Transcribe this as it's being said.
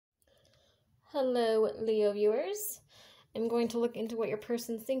Hello, Leo viewers. I'm going to look into what your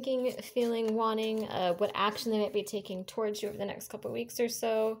person's thinking, feeling, wanting, what action they might be taking towards you over the next couple of weeks or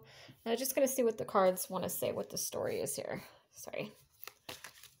so. Just going to see what the cards want to say, what the story is here. Sorry.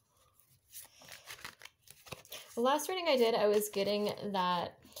 The last reading I did, I was getting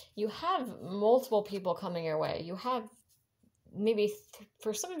that you have multiple people coming your way. You have maybe,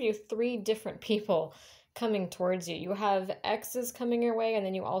 for some of you, 3 different people coming towards you. You have exes coming your way, and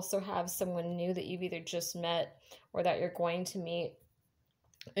then you also have someone new that you've either just met or that you're going to meet.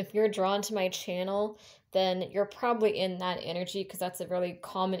 If you're drawn to my channel, then you're probably in that energy, because that's a really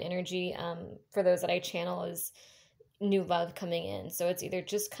common energy for those that I channel, is new love coming in. So it's either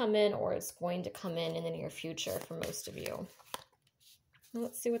just come in or it's going to come in the near future for most of you.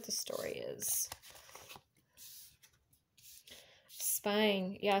 Let's see what the story is.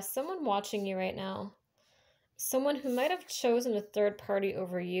 Spying. Yeah, someone watching you right now. Someone who might have chosen a third party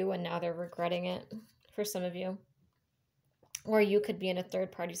over you and now they're regretting it for some of you. Or you could be in a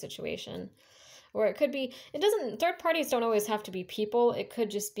third party situation. Or it could be, third parties don't always have to be people. It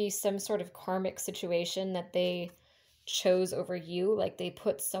could just be some sort of karmic situation that they chose over you. Like they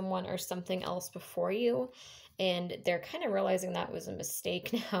put someone or something else before you. And they're kind of realizing that was a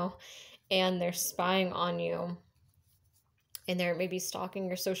mistake now. And they're spying on you. And they're maybe stalking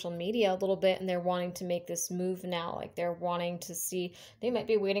your social media a little bit, and they're wanting to make this move now. Like they're wanting to see, they might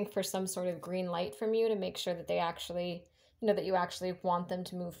be waiting for some sort of green light from you to make sure that they actually, that you actually want them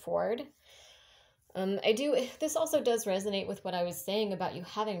to move forward. This also does resonate with what I was saying about you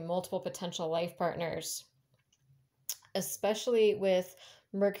having multiple potential life partners, especially with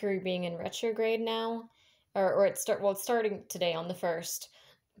Mercury being in retrograde now, it's starting today on the 1st.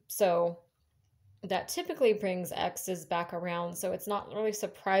 So that typically brings exes back around, so it's not really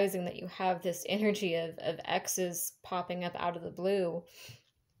surprising that you have this energy of exes popping up out of the blue.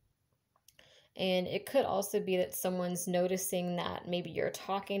 And it could also be that someone's noticing that maybe you're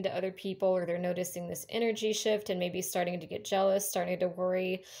talking to other people, or they're noticing this energy shift and maybe starting to get jealous, starting to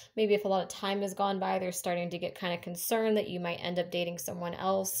worry. Maybe if a lot of time has gone by, they're starting to get kind of concerned that you might end up dating someone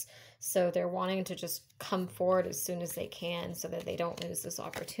else. So they're wanting to just come forward as soon as they can so that they don't lose this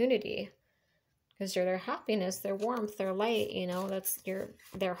opportunity. Because you're their happiness, their warmth, their light,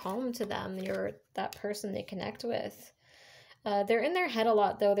 they're home to them. You're that person they connect with. They're in their head a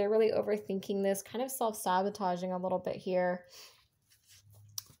lot, though. They're really overthinking this, kind of self-sabotaging a little bit here.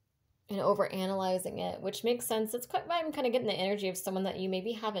 And overanalyzing it, which makes sense. It's quite why I'm kind of getting the energy of someone that you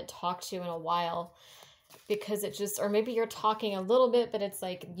maybe haven't talked to in a while. Because it just, or maybe you're talking a little bit, but it's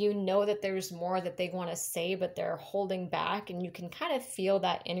like, that there's more that they want to say, but they're holding back. And you can kind of feel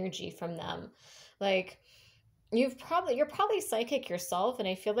that energy from them. Like, you're probably psychic yourself, and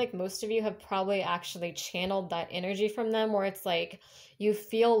I feel like most of you have probably actually channeled that energy from them, where it's like you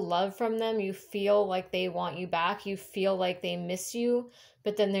feel love from them, you feel like they want you back, you feel like they miss you,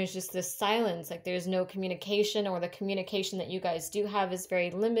 but then there's just this silence, like there's no communication, or the communication that you guys do have is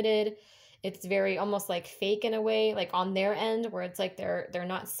very limited. It's very almost like fake in a way, like on their end, where it's like they're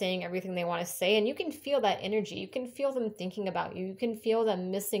not saying everything they want to say, and you can feel that energy. You can feel them thinking about you. You can feel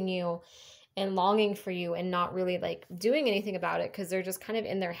them missing you and longing for you, and not really like doing anything about it because they're just kind of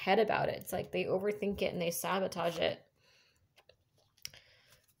in their head about it. It's like they overthink it and they sabotage it.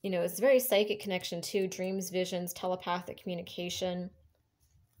 It's a very psychic connection too. Dreams, visions, telepathic communication.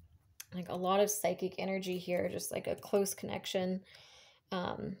 Like a lot of psychic energy here, just like a close connection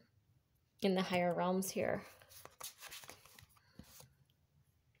in the higher realms here.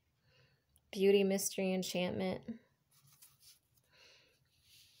 Beauty, mystery, enchantment.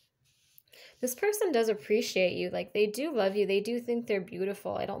 This person does appreciate you. Like, they do love you. They do think they're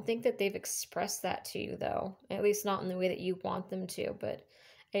beautiful. I don't think that they've expressed that to you, though. At least not in the way that you want them to. But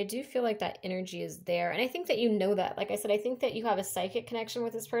I do feel like that energy is there. And I think that you know that. Like I said, I think that you have a psychic connection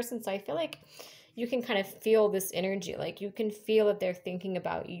with this person. So I feel like you can kind of feel this energy. Like, you can feel that they're thinking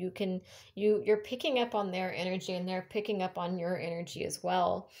about you. You're picking up on their energy, and they're picking up on your energy as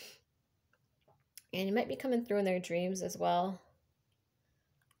well. And you might be coming through in their dreams as well.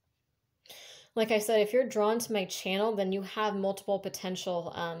 Like I said, if you're drawn to my channel, then you have multiple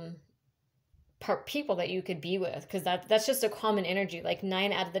potential people that you could be with, because that's just a common energy. Like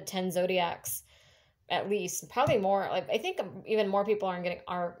 9 out of the 10 zodiacs, at least, probably more. Like I think even more people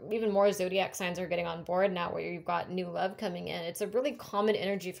even more zodiac signs are getting on board now, where you've got new love coming in. It's a really common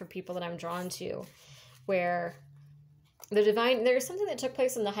energy for people that I'm drawn to, where there's something that took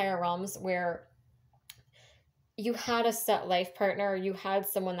place in the higher realms where you had a set life partner, you had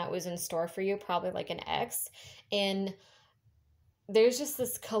someone that was in store for you, probably like an ex, and there's just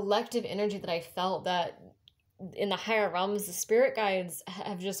this collective energy that I felt that in the higher realms, the spirit guides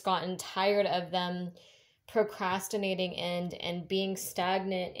have just gotten tired of them procrastinating and being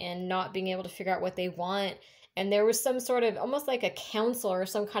stagnant and not being able to figure out what they want. And there was some sort of almost like a council or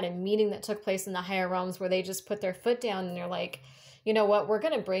some kind of meeting that took place in the higher realms where they just put their foot down and they're like, you know what, we're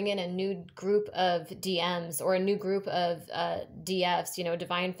going to bring in a new group of DMs or a new group of DFs, you know,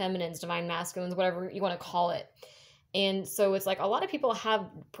 divine feminines, divine masculines, whatever you want to call it. And so it's like a lot of people have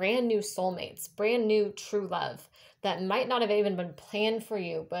brand new soulmates, brand new true love that might not have even been planned for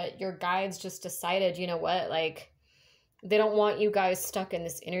you, but your guides just decided, you know what, like they don't want you guys stuck in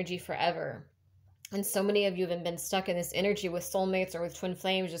this energy forever. And so many of you have been stuck in this energy with soulmates or with twin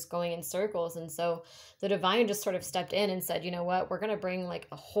flames just going in circles. And so the divine just sort of stepped in and said, you know what, we're going to bring like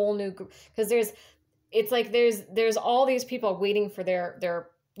a whole new group. Because there's all these people waiting for their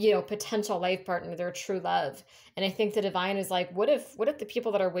you know, potential life partner, their true love. And I think the divine is like, what if the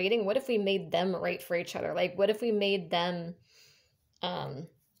people that are waiting, what if we made them right for each other? Like, what if we made them,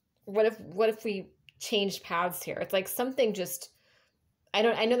 what if we changed paths here? It's like something just,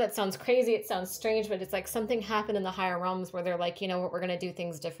 I know that sounds crazy. It sounds strange, but it's like something happened in the higher realms where they're like, you know what, we're going to do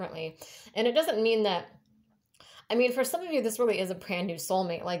things differently. And it doesn't mean that, I mean, for some of you, this really is a brand new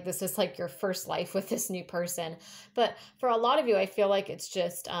soulmate. Like this is like your first life with this new person. But for a lot of you, I feel like it's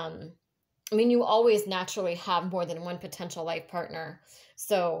just, I mean, you always naturally have more than one potential life partner.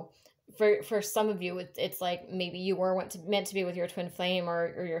 So for some of you, it's like maybe you were meant to be with your twin flame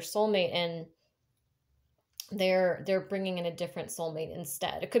or your soulmate, and they're bringing in a different soulmate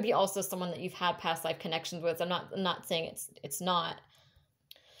instead. It could be also someone that you've had past life connections with. I'm not saying it's not,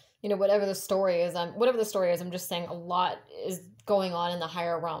 you know, whatever the story is, I'm just saying a lot is going on in the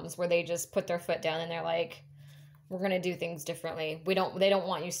higher realms where they just put their foot down and they're like, we're going to do things differently. They don't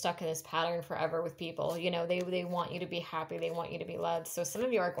want you stuck in this pattern forever with people. You know, they want you to be happy. They want you to be loved. So some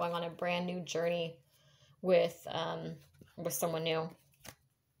of you are going on a brand new journey with someone new.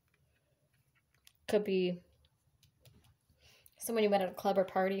 Could be someone you met at a club or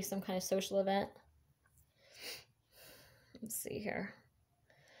party, some kind of social event. Let's see here.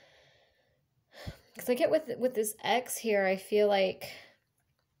 Because I get with this ex here, I feel like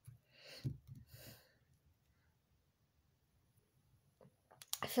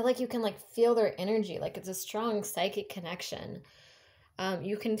you can like feel their energy. Like it's a strong psychic connection.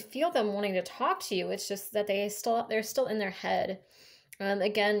 You can feel them wanting to talk to you. It's just that they're still in their head.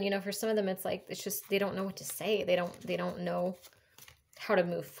 Again, you know, for some of them, it's like, it's just, they don't know what to say. They don't know how to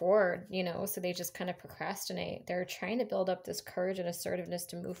move forward, you know, so they just kind of procrastinate. They're trying to build up this courage and assertiveness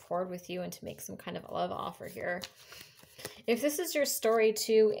to move forward with you and to make some kind of love offer here. If this is your story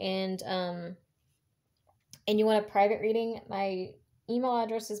too, and you want a private reading, my email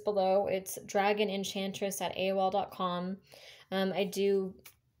address is below. It's dragonenchantress@aol.com. I do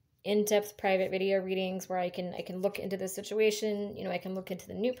in-depth private video readings where I can look into the situation, you know, I can look into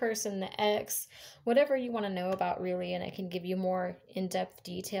the new person, the ex, whatever you want to know about really, and I can give you more in-depth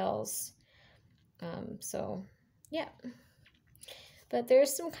details. So yeah, but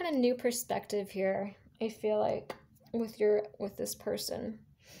there's some kind of new perspective here. I feel like with this person,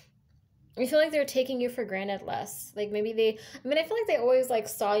 I feel like they're taking you for granted less. Like maybe I feel like they always like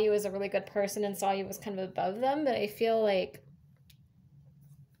saw you as a really good person and saw you as kind of above them, but I feel like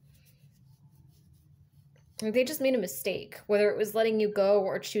they just made a mistake, whether it was letting you go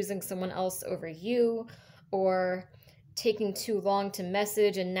or choosing someone else over you or taking too long to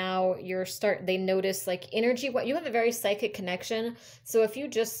message, and now they notice like energy. What you have a very psychic connection. So if you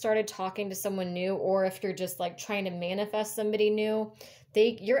just started talking to someone new, or if you're just like trying to manifest somebody new,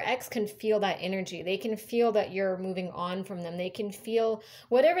 your ex can feel that energy. They can feel that you're moving on from them. They can feel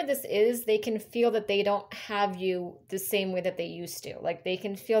whatever this is. They can feel that they don't have you the same way that they used to. Like they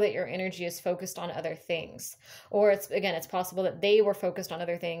can feel that your energy is focused on other things. Or it's possible that they were focused on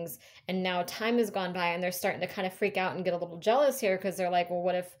other things and now time has gone by and they're starting to kind of freak out and get a little jealous here because they're like, well,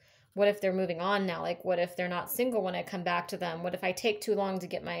 what if they're moving on now? Like, what if they're not single when I come back to them? What if I take too long to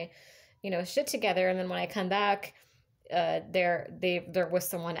get my, shit together, and then when I come back, they're with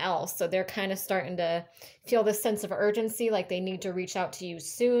someone else? So they're kind of starting to feel this sense of urgency, like they need to reach out to you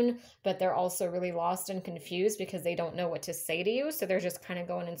soon, but they're also really lost and confused because they don't know what to say to you. So they're just kind of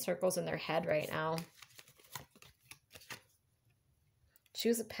going in circles in their head right now.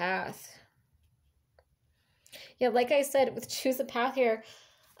 Choose a path. Yeah, like I said, with choose a path here,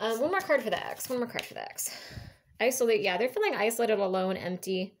 one more card for the X. Isolate. Yeah, they're feeling isolated, alone,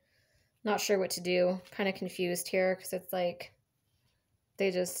 empty. Not sure what to do. Kind of confused here because it's like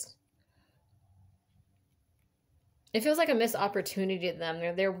it feels like a missed opportunity to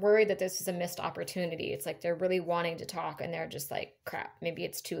them. They're worried that this is a missed opportunity. It's like they're really wanting to talk and they're just like, crap, maybe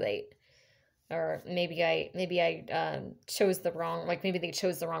it's too late. or maybe I chose the wrong, like maybe they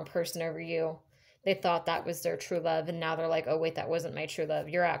chose the wrong person over you. They thought that was their true love, and now they're like, oh wait, that wasn't my true love.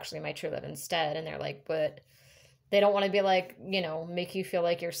 You're actually my true love instead. And they're like, but they don't want to be like, you know, make you feel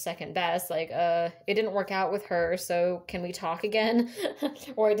like you're second best. Like, it didn't work out with her, so can we talk again?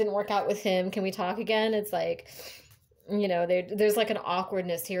 Or it didn't work out with him, can we talk again? It's like, you know, there's like an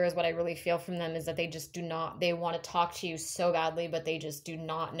awkwardness here is what I really feel from them, is that they just do not, they want to talk to you so badly, but they just do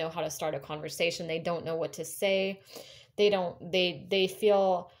not know how to start a conversation. They don't know what to say. They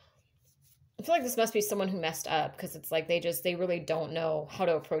feel, I feel like this must be someone who messed up, because it's like they really don't know how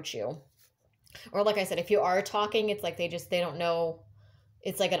to approach you. Or like I said, if you are talking, it's like they don't know.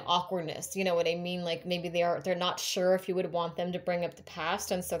 It's like an awkwardness, you know what I mean? Like maybe they're not sure if you would want them to bring up the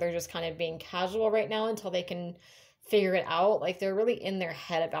past, and so they're just kind of being casual right now until they can figure it out. Like they're really in their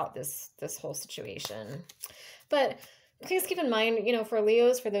head about this whole situation. But please keep in mind, you know, for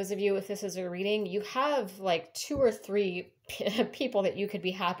Leos, for those of you, if this is a reading, you have like 2 or 3 people that you could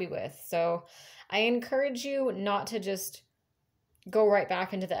be happy with. So I encourage you not to just go right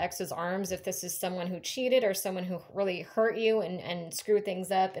back into the ex's arms if this is someone who cheated or someone who really hurt you and screwed things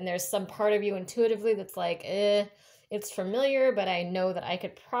up. And there's some part of you intuitively that's like, it's familiar, but I know that I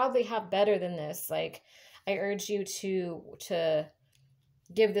could probably have better than this. Like, I urge you to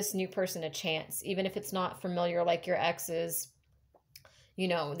give this new person a chance, even if it's not familiar like your ex's. You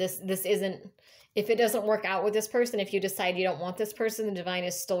know, this isn't, if it doesn't work out with this person, if you decide you don't want this person, the divine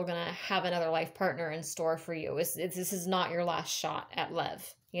is still going to have another life partner in store for you. This is not your last shot at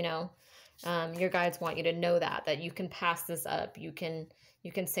love, you know? Your guides want you to know that you can pass this up. You can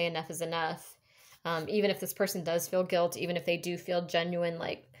say enough is enough. Even if this person does feel guilt, even if they do feel genuine,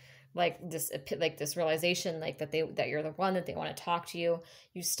 like this realization, like that you're the one, that they want to talk to you,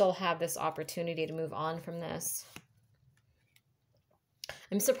 you still have this opportunity to move on from this.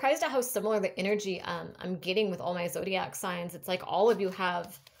 I'm surprised at how similar the energy I'm getting with all my zodiac signs. It's like all of you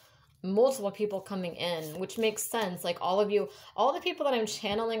have multiple people coming in, which makes sense. Like all the people that I'm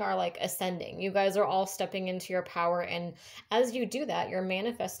channeling are like ascending. You guys are all stepping into your power. And as you do that, you're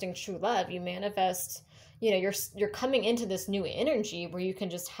manifesting true love. You manifest, you know, you're coming into this new energy where you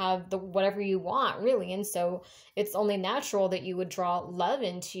can just have whatever you want, really. And so it's only natural that you would draw love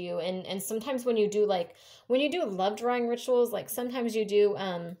into you. And sometimes when you do love drawing rituals, like sometimes you do,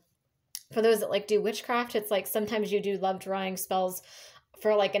 for those that like do witchcraft, it's like sometimes you do love drawing spells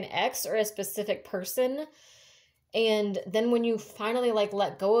for like an ex or a specific person. And then when you finally like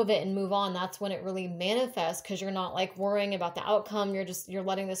let go of it and move on, that's when it really manifests, because you're not like worrying about the outcome. You're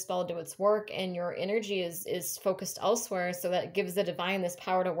letting the spell do its work, and your energy is focused elsewhere. So that gives the divine this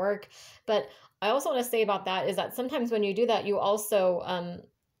power to work. But I also want to say about that is that sometimes when you do that, you also,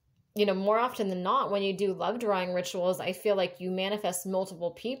 you know, more often than not, when you do love drawing rituals, I feel like you manifest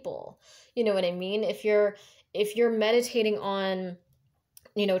multiple people. You know what I mean? If you're meditating on,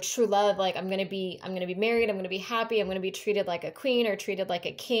 you know, true love, like I'm going to be married, I'm going to be happy, I'm going to be treated like a queen or treated like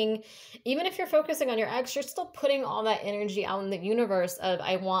a king. Even if you're focusing on your ex, you're still putting all that energy out in the universe of,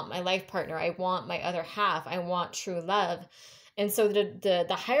 I want my life partner, I want my other half, I want true love. And so the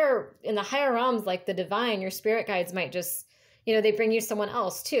higher, in the higher realms, like the divine, your spirit guides might just, you know, they bring you someone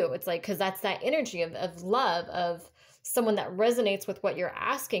else too. It's like, because that's that energy of love, of someone that resonates with what you're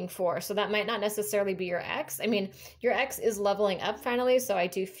asking for. So that might not necessarily be your ex. I mean, your ex is leveling up finally, so I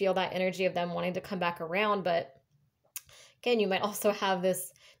do feel that energy of them wanting to come back around. But again, you might also have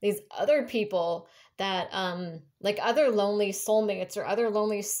these other people that like other lonely soulmates or other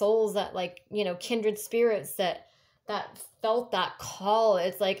lonely souls that, like, you know, kindred spirits that felt that call.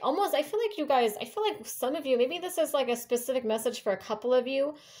 It's like almost, I feel like you guys, I feel like some of you, maybe this is like a specific message for a couple of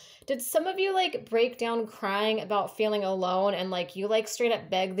you. Did some of you like break down crying about feeling alone, and like you like straight up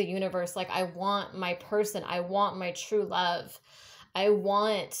beg the universe, like, I want my person, I want my true love, I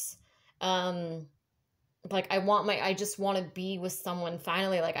want I just want to be with someone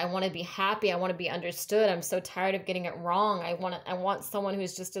finally, like I want to be happy, I want to be understood, I'm so tired of getting it wrong, I want someone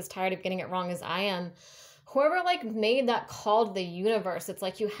who's just as tired of getting it wrong as I am. Whoever like made that call to the universe, it's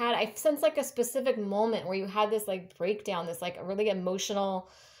like I sense like a specific moment where you had this like breakdown, this like really emotional,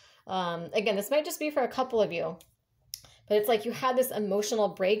 again, this might just be for a couple of you, but it's like you had this emotional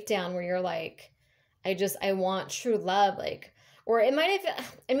breakdown where you're like, I want true love, like, or it might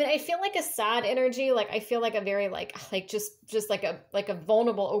have, I mean, I feel like a sad energy, like I feel like a very like just like a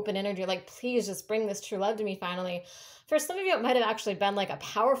vulnerable open energy, like, please just bring this true love to me finally. For some of you, it might have actually been like a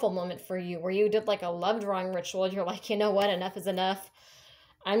powerful moment for you where you did like a love drawing ritual. You're like, you know what, enough is enough.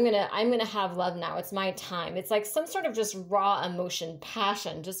 I'm gonna have love now. It's my time. It's like some sort of just raw emotion,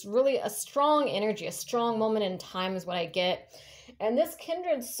 passion, just really a strong energy, a strong moment in time is what I get. And this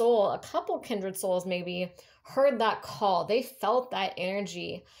kindred soul, a couple kindred souls maybe, heard that call. They felt that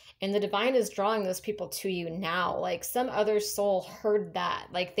energy. And the divine is drawing those people to you now. Like some other soul heard that.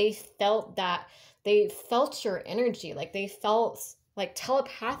 Like they felt that. They felt your energy. Like they felt, like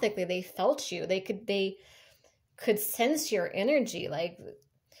telepathically, they felt you. They could sense your energy. Like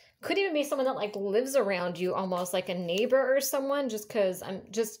could even be someone that like lives around you, almost like a neighbor or someone, just because I'm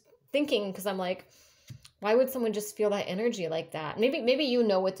just thinking, because I'm like, why would someone just feel that energy like that? Maybe you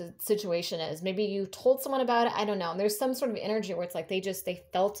know what the situation is. Maybe you told someone about it. I don't know. There's some sort of energy where it's like they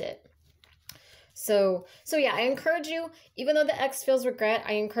felt it. So yeah, I encourage you, even though the ex feels regret,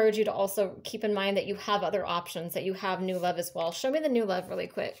 I encourage you to also keep in mind that you have other options, that you have new love as well. Show me the new love really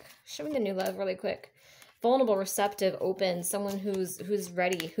quick. Show me the new love really quick. Vulnerable, receptive, open, someone who's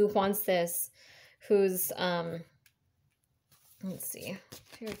ready, who wants this, who's let's see.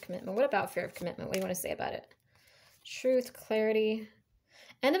 Fear of commitment. What about fear of commitment? What do you want to say about it? Truth, clarity.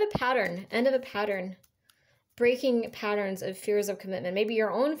 End of a pattern. End of a pattern. Breaking patterns of fears of commitment. Maybe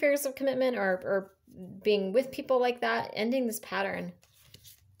your own fears of commitment, or being with people like that. Ending this pattern.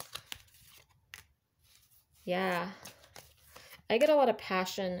 Yeah. I get a lot of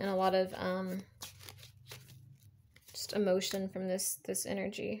passion and a lot of just emotion from this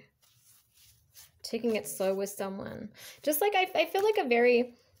energy. Taking it slow with someone. Just like I feel like a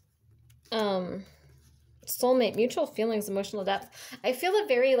very soulmate, mutual feelings, emotional depth. I feel a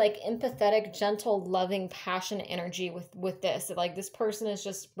very like empathetic, gentle, loving, passionate energy with this. Like this person is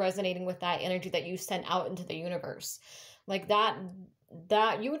just resonating with that energy that you sent out into the universe. Like that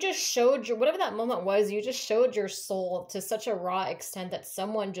you just showed your, whatever that moment was, you just showed your soul to such a raw extent that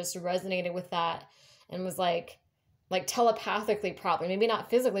someone just resonated with that and was like telepathically, probably, maybe not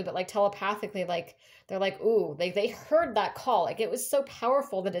physically, but like telepathically, like they're like, ooh, they heard that call. Like it was so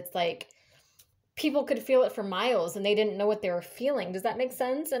powerful that it's like people could feel it for miles and they didn't know what they were feeling. Does that make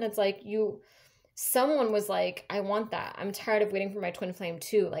sense? And it's like someone was like, I want that. I'm tired of waiting for my twin flame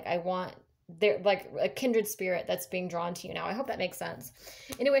too. Like I want, they're like a kindred spirit that's being drawn to you now. I hope that makes sense.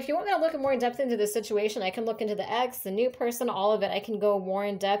 Anyway, if you want me to look more in depth into this situation, I can look into the ex, the new person, all of it. I can go more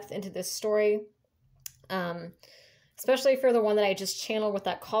in depth into this story. Especially for the one that I just channeled with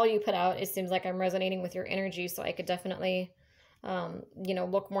that call you put out. It seems like I'm resonating with your energy, so I could definitely,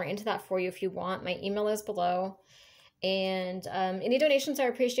 look more into that for you if you want. My email is below. And any donations are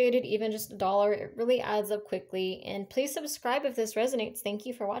appreciated, even just $1. It really adds up quickly. And please subscribe if this resonates. Thank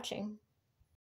you for watching.